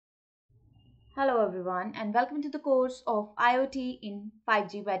Hello everyone and welcome to the course of IoT in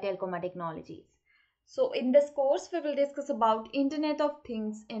 5G by TELCOMA Technologies. So in this course we will discuss about Internet of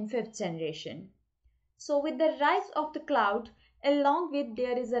Things in 5th generation. So with the rise of the cloud, along with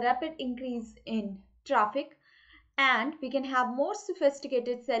there is a rapid increase in traffic and we can have more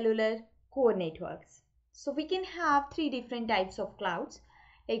sophisticated cellular core networks. So we can have three different types of clouds,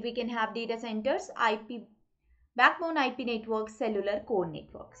 like we can have data centers, IP, backbone IP networks, cellular core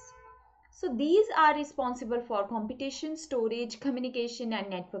networks. So these are responsible for computation, storage, communication and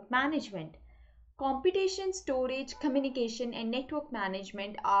network management. Computation, storage, communication and network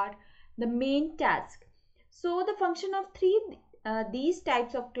management are the main task. So the function of these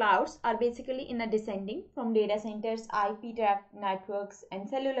types of clouds are basically in a descending from data centers, IP networks and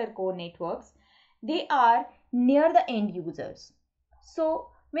cellular core networks. They are near the end users. So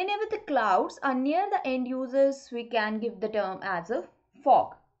whenever the clouds are near the end users, we can give the term as a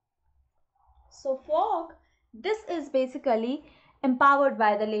fog. So fog, this is basically empowered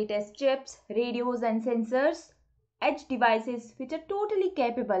by the latest chips, radios and sensors, edge devices which are totally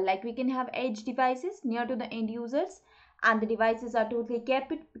capable, like we can have edge devices near to the end users and the devices are totally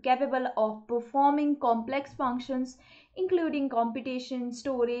capable of performing complex functions including computation,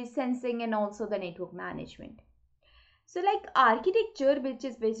 storage, sensing and also the network management. So like architecture, which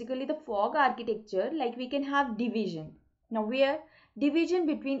is basically the fog architecture, like we can have division. Now where division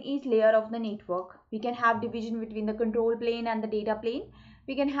between each layer of the network. We can have division between the control plane and the data plane.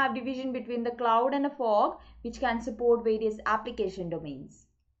 We can have division between the cloud and the fog, which can support various application domains.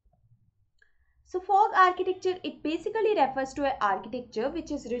 So fog architecture, it basically refers to an architecture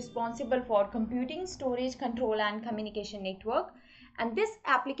which is responsible for computing, storage, control and communication network. And this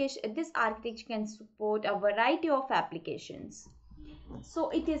architecture can support a variety of applications. So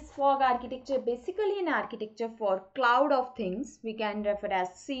it is fog architecture, basically an architecture for cloud of things. We can refer as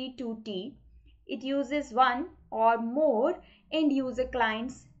C2T. It uses one or more end user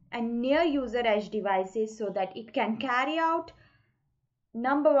clients and near user edge devices so that it can carry out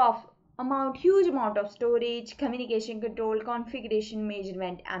huge amount of storage, communication control, configuration,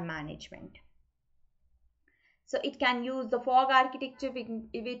 measurement and management. So it can use the fog architecture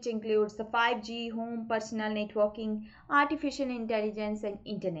which includes the 5G, home, personal networking, artificial intelligence and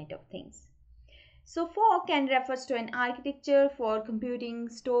Internet of Things. So fog can refers to an architecture for computing,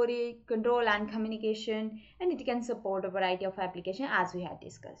 storage, control and communication, and it can support a variety of applications as we had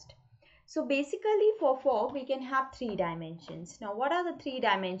discussed. So basically for fog we can have three dimensions. Now what are the three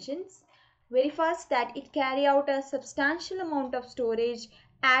dimensions? Very first, that it carry out a substantial amount of storage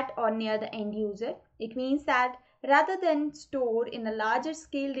at or near the end user. It means that rather than store in a larger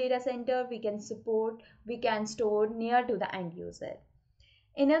scale data center, we can store near to the end user.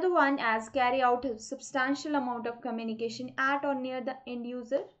 Another one, as carry out a substantial amount of communication at or near the end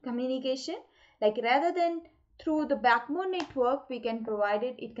user. Communication, like rather than through the backbone network, it can provide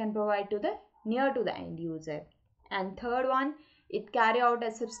to the near to the end user. And third one, it carry out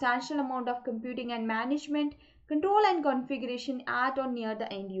a substantial amount of computing and management, control and configuration at or near the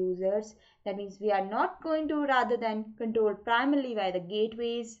end users. That means we are not going to rather than control primarily by the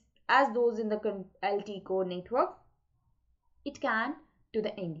gateways as those in the LT core network. It can to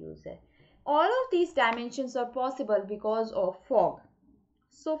the end user. All of these dimensions are possible because of fog.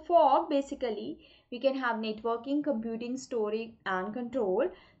 So fog, basically we can have networking, computing, storage and control.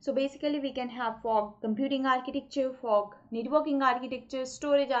 So basically we can have fog computing architecture, fog networking architecture,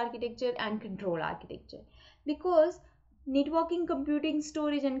 storage architecture and control architecture. Because networking, computing,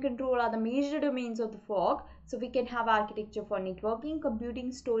 storage and control are the major domains of the fog, so we can have architecture for networking,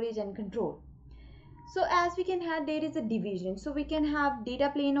 computing, storage and control. So as we can have, there is a division. So we can have data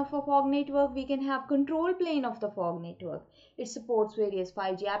plane of a fog network, we can have control plane of the fog network. It supports various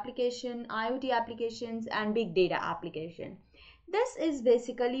 5G application, IoT applications and big data application. This is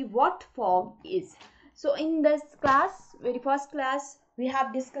basically what fog is. So in this class, very first class, we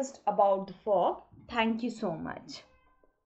have discussed about the fog. Thank you so much.